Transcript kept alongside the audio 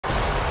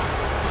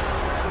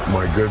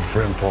My good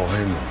friend Paul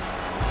Heyman.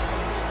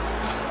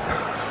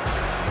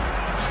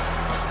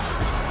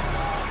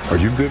 Are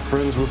you good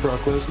friends with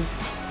Brock Lesnar?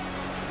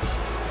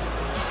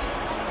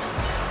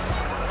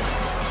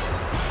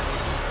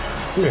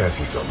 Let me ask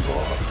you something,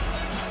 Paul.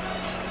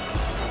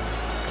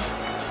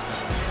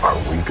 Are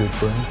we good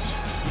friends?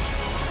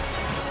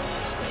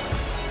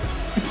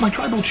 My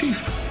tribal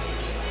chief.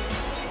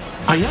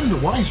 I am the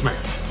wise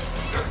man.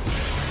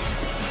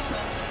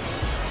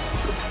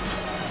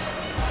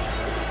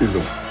 He's the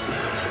wise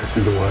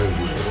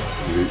man.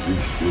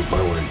 He's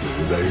my wise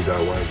man. He's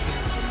our wise man.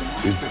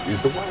 He's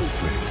the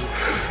wise man.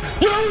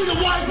 You're only the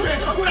wise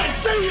man when I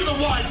say you're the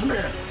wise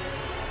man.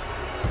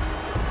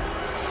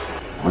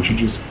 Why don't you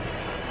just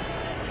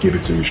give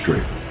it to me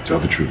straight? Tell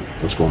the truth.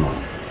 What's going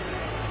on?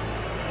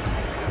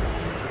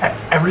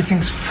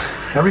 Everything's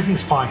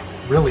fine,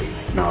 really.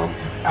 No.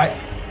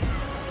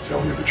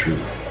 Tell me the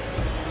truth.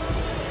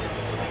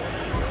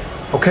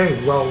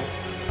 Okay, well,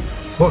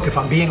 look, if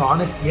I'm being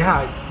honest, yeah,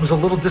 I was a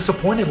little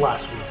disappointed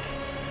last week.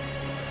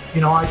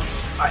 You know,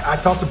 I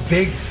felt a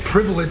big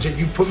privilege that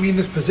you put me in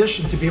this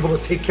position to be able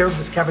to take care of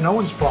this Kevin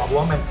Owens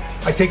problem, and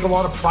I take a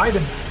lot of pride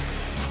in that,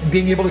 and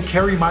being able to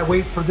carry my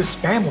weight for this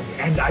family.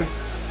 And I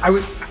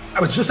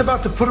was just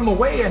about to put him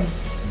away, and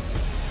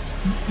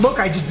look,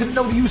 I just didn't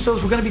know the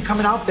Usos were going to be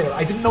coming out there.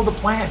 I didn't know the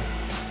plan.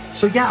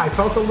 So yeah, I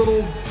felt a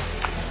little,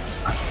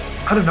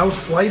 I don't know,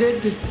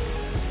 slighted.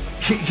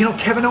 You know,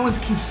 Kevin Owens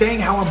keeps saying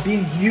how I'm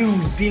being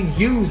used,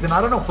 and I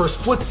don't know, for a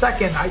split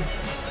second, I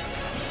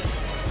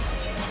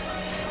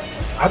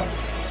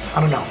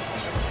don't know.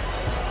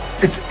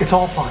 It's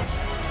all fine.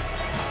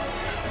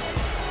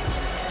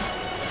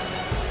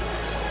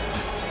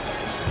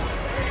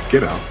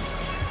 Get out.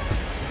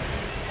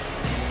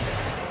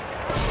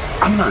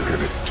 I'm not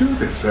gonna do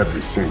this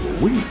every single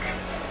week.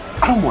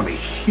 I don't want to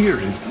hear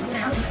his name.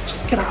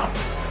 Just get out.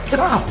 Get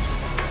out.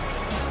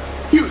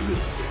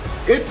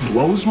 It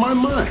blows my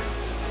mind.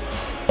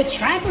 The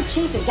tribal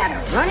chief has got to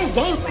run his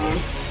game plan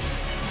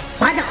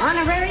by the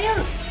honorary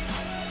oaths.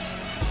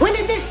 When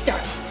did this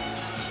start?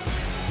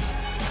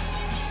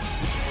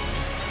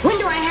 When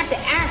do I have to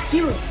ask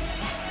you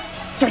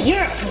for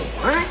your approval?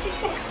 Huh?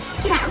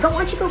 Get out. Why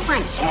don't you go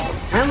find Kevin?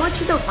 Why don't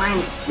you go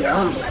find your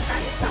own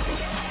bloodline or something?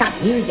 Stop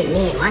using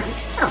me and my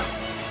just go.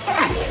 Get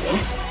out of here,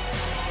 man.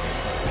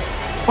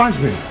 Wise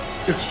man.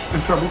 It's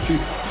in trouble,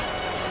 chief.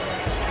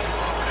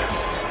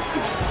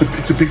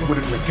 It's a big word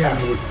in the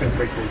camera with things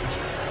like this.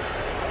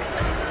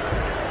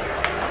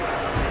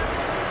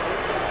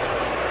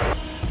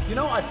 You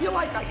know, I feel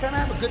like I kind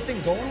of have a good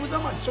thing going with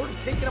him. I've sort of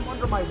taken him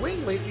under my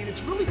wing lately, and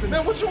it's really been...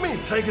 Man, what you mean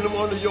taking him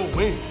under your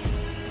wing?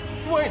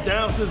 You ain't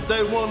down since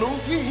day one,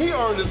 News. He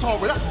earned this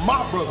hard way. That's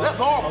my brother. That's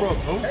our brother,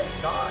 News. Hey,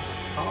 God,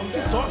 calm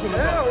down. What you talking about?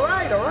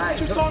 Yeah, all right.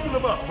 What you talking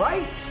about?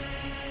 Right.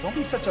 Don't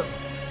be such a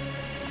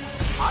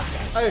hot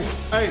guy.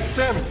 Hey,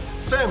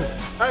 Sammy,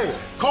 hey,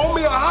 call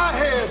me a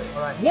hothead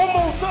one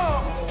more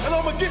time, and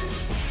I'm gonna get...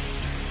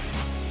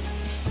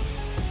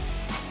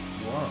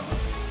 Wow.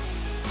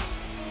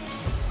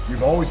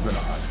 You've always been a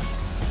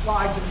hothead. Well,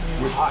 I didn't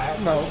mean a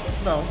hothead.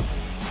 No.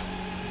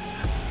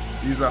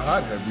 He's a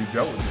hothead. We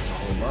dealt with this our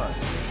whole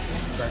lives. In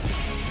fact,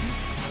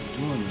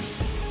 you doing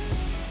this,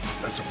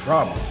 that's a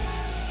problem.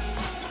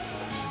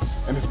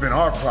 And it's been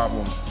our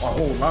problem our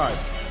whole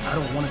lives. I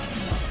don't want it to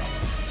be my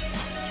problem.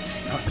 So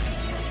it's not gonna be my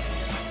problem.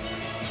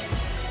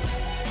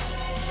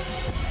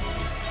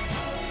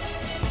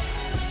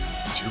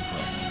 It's your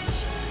problem,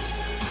 listen.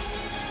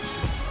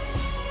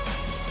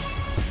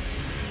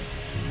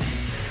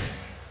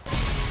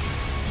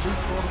 Please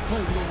start a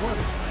play, we don't run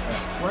it.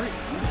 Right?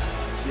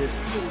 Yeah,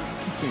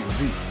 keep saying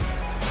we.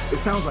 It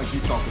sounds like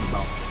you're talking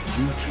about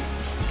you two.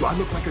 Do I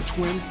look like a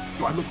twin?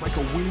 Do I look like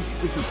a we?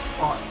 This is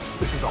us.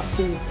 This is our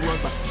full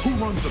bloodline. Who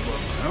runs the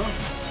bloodline, huh?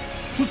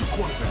 Who's the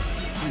quarterback?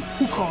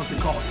 Who calls the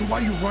calls? So why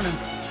are you running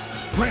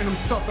random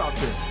stuff out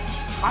there?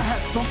 I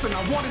had something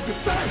I wanted to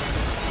say.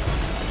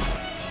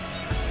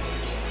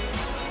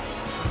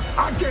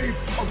 I gave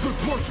a good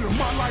portion of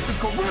my life and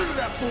career to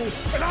that fool,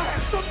 and I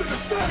had something to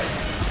say.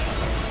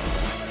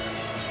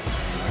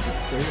 Did I get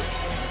to say it?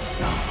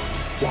 No.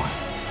 Why?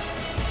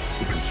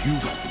 Because you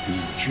got to do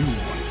what you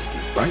wanted to do,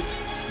 right?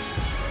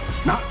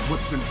 Not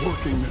what's been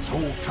working this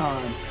whole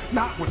time.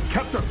 Not what's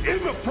kept us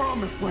in the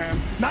promised land.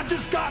 Not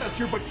just got us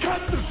here, but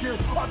kept us here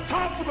on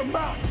top of the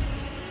mountain.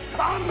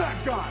 I'm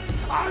that guy.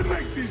 I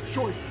make these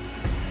choices.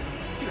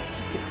 Get out,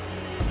 just get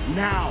out.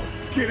 Now,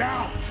 get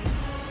out.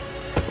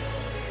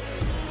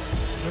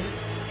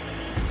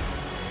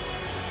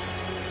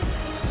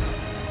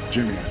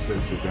 Jimmy, I said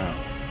sit down.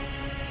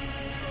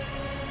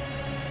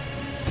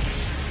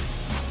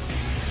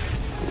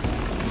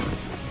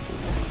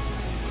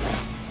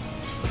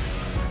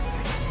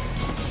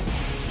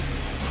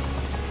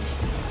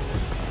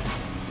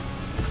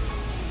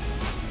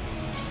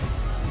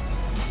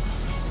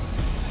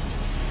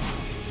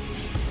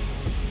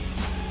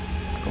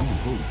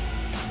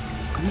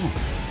 Come on.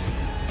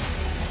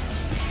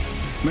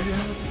 Make it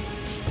happen.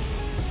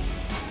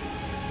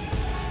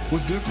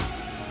 What's different?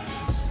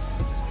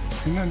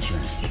 Ain't nothing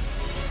changed.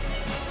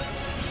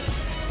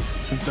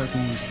 think back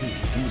on those kids.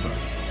 Think about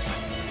it.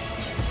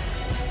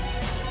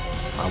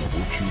 I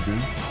whooped you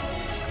then.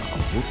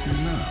 I'll whoop you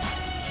now.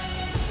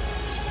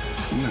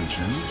 You didn't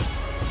change.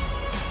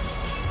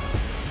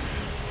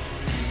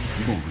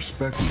 You're gonna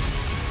respect me.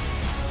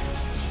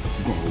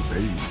 You're gonna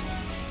obey me.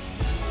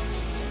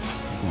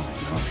 You're gonna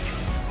acknowledge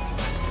me.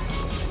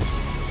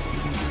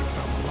 You're gonna get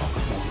about my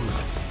locker boys.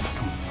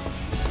 Come on.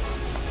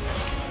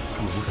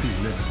 Come on, we'll see you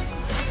next week.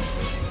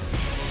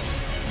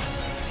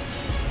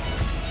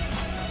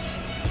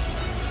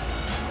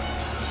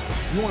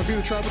 You want to be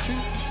the tribal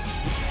chief?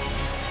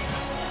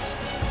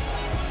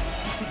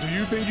 Do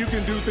you think you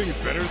can do things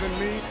better than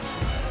me?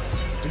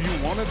 Do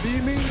you want to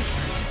be me?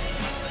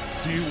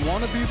 Do you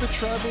want to be the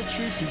tribal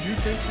chief? Do you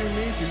think you're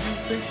me? Do you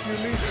think you're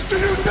me? Do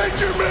you think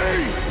you're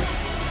me?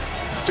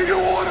 Do you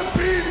want to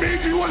be me?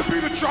 Do you want to be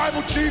the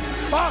tribal chief?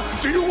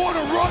 Do you want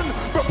to run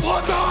the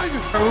bloodline?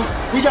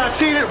 We got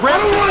cheated, Red. I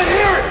don't want to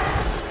hear it!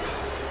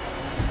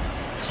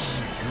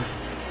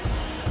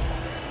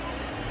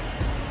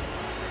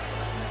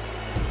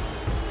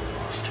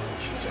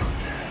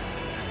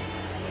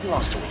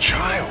 Lost to a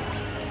child.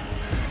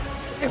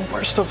 And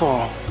worst of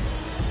all,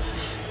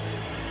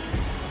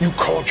 you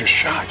called your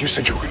shot. You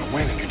said you were going to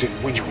win, and you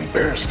didn't win. You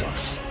embarrassed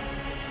us.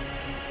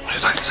 What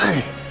did I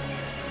say?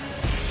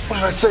 What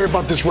did I say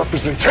about this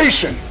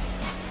representation?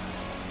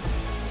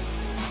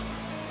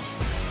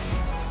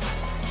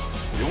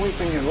 The only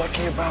thing you're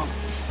lucky about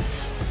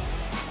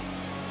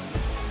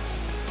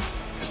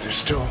is there's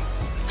still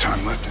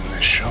time left in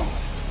this show.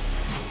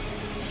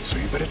 So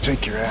you better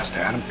take your ass to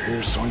Adam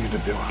Pearce, Sonya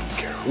Deville, I don't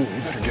care who.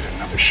 You better get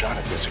another shot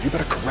at this, or you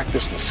better correct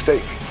this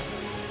mistake.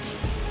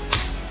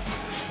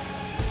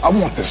 I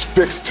want this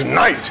fixed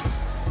tonight.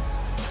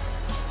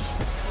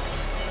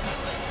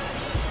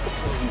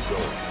 Before you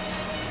go,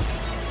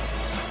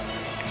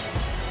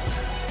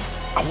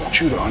 I want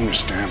you to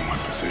understand my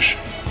position.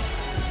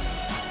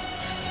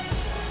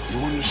 You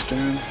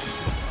understand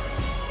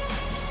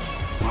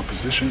my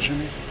position,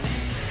 Jimmy?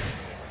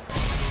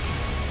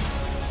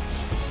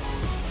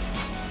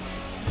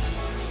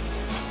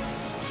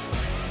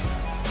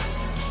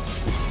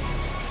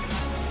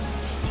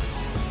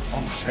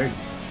 Okay.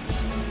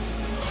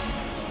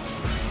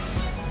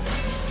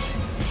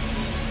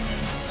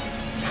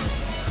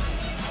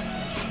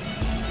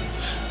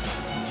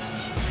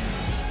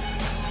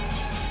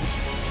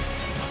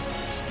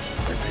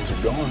 The way things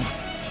are going,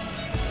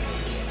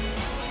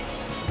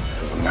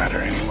 doesn't matter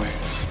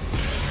anyways.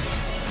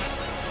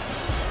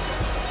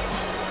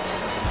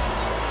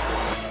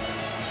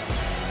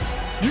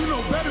 You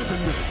know better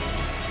than this.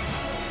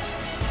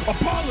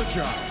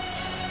 Apologize.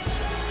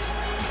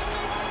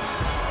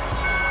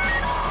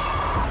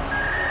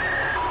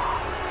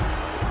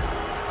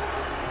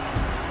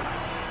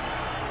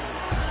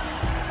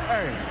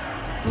 Hey,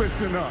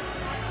 listen up.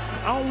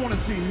 I don't want to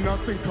see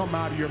nothing come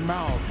out of your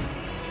mouth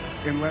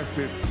unless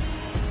it's,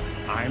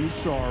 I'm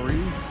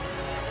sorry,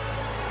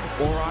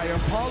 or I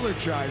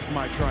apologize,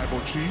 my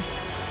tribal chief.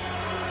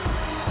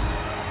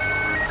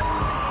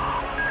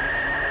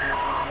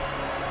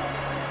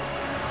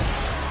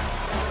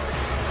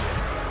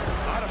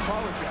 I'd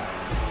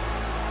apologize.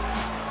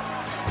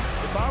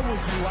 If I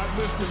was you, I'd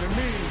listen to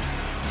me,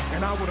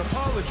 and I would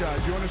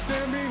apologize. You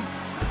understand me?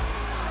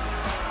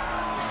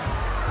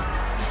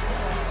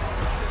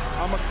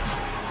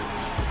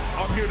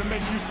 I'm here to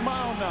make you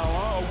smile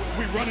now.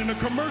 We running a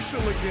commercial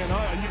again.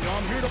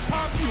 I'm here to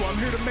pop you. I'm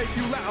here to make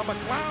you laugh. I'm a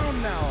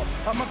clown now.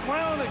 I'm a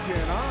clown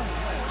again, huh?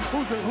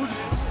 Who's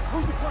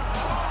the clown?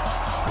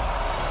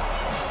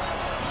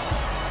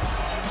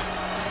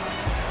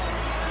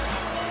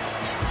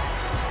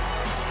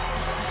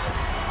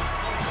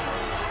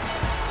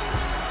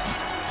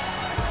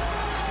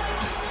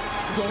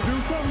 You gonna do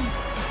something?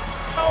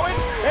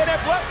 Owens and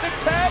have left the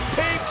tag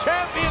team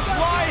champions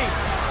lying.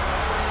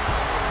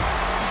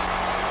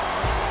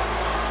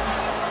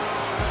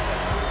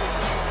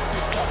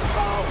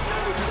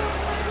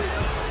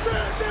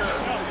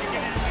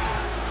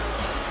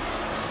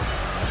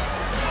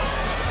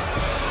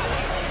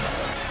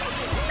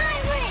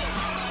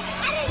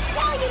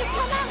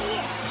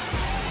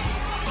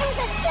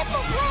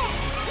 Simple plan,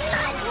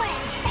 my plan,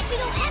 that you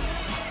don't ever.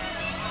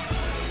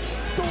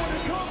 So when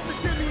it comes to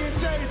Jimmy and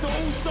Jay, the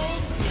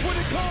Usos, when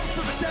it comes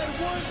to the day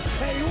ones,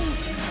 hey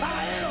Us, I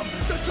am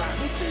the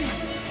tribal chief.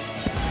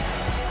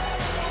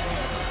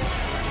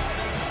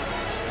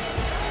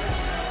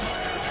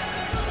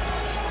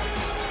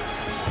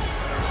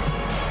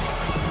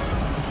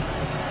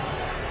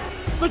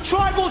 The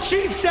tribal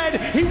chief said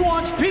he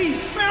wants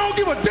peace. Man, I don't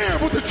give a damn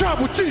what the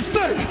tribal chief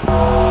say.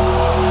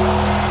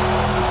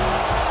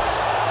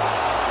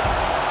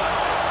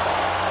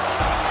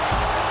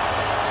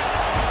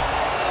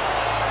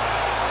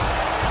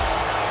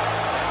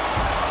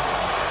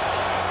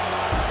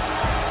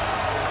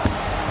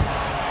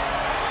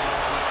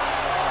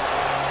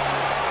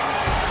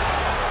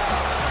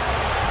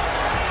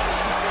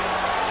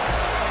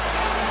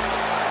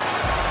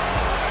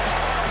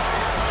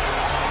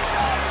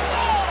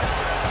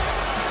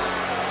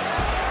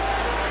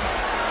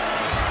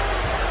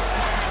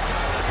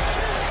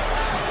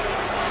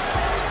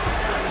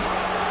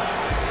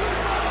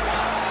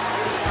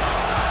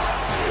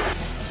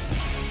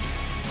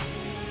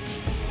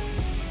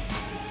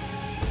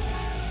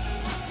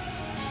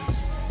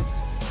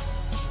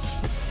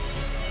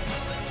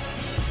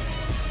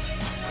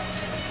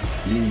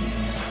 Yeet.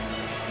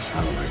 I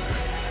don't like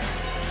that.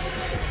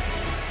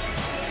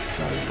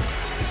 Not again.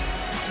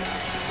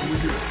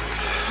 We're good.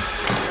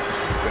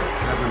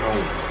 Kevin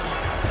Owens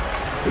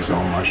is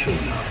on my show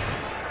now.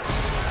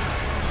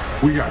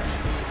 We got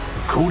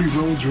Cody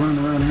Rhodes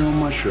running around here on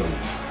my show.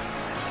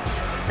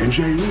 And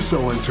Jey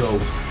Uso in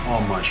tow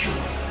on my show.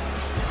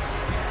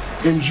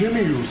 And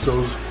Jimmy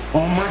Uso's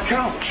on my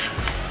couch.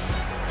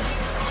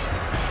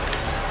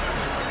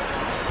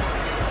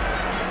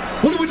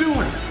 What are we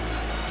doing?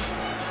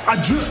 I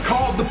just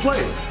called the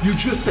play. You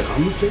just said,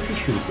 I'm the second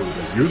string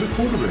quarterback. You're the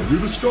quarterback. You're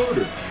the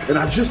starter. And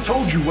I just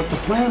told you what the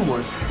plan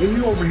was. And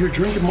you over here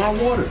drinking my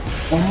water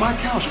on my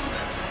couch.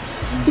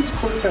 Who's the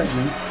quarterback,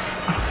 man?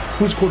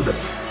 Who's the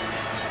quarterback?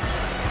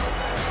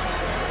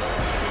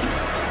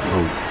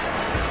 Oh,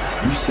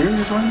 you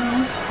serious right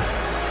now?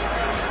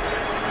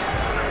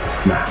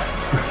 Nah.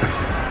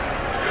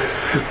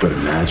 But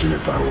imagine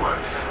if I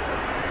was.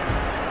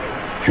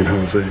 You know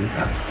what I'm saying?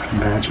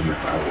 Imagine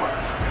if I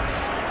was.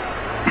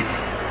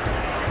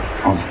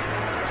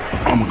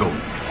 I'm gonna go.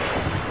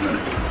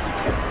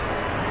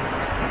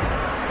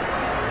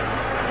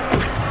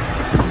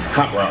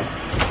 Hot route.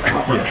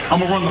 Yeah. I'm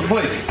gonna run the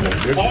play.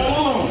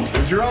 All alone.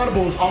 There's your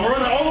audibles. I'm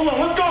running all alone.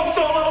 Let's go,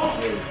 Solo.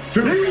 To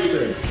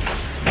me.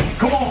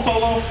 Come on,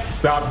 Solo.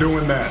 Stop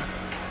doing that.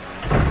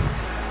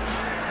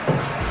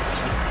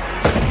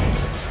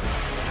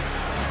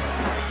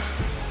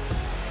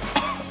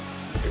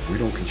 If we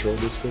don't control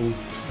this fool,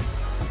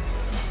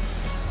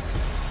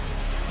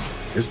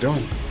 it's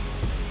done.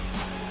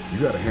 You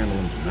gotta handle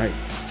him tonight.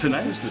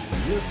 Tonight is this thing.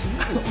 Yes,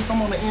 tonight.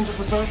 I'm on the injured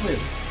reserve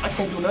list. I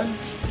can't do nothing.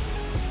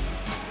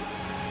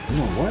 You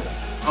know what?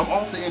 I'm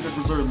off the injured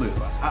reserve list.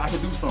 I can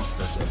do something.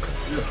 That's okay.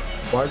 Yeah.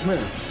 Wise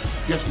man.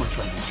 Yes, my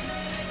tribal chief.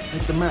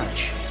 Make the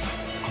match.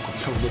 I'm gonna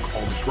tell Luke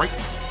all this right.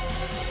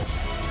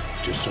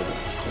 Just so that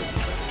I'm clear, my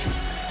tribal chief.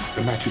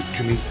 The match is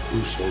Jimmy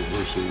Uso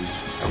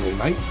versus LA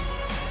Knight.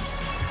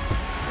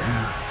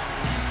 Yeah.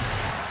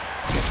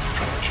 Yes, my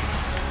tribal chief.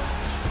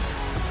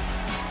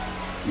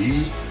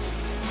 Eat.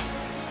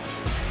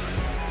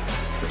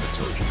 I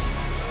told you.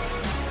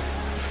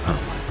 I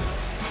don't like that.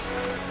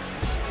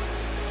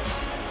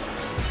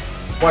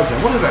 Wise man,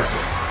 what did I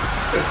say?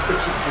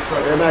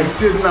 And I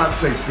did not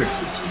say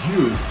fix it to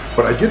you,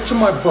 but I get to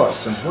my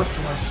bus and what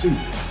do I see?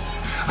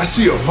 I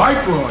see a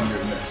viper on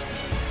your neck.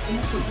 And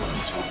this is what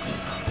I'm talking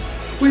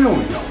about. We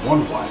only got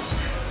one wise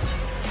man.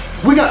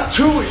 We got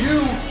two of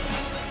you,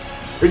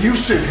 and you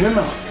send him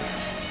out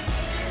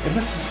there. And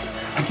this is,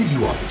 I give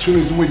you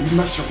opportunities where you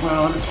mess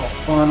around, it's all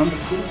fun. I'm the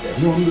quarterback.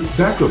 No, I'm the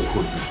backup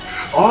quarterback.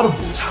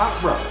 Audibles,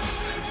 hot routes.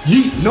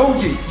 Yeet, no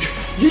yeet.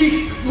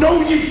 Yeet,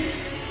 no yeet.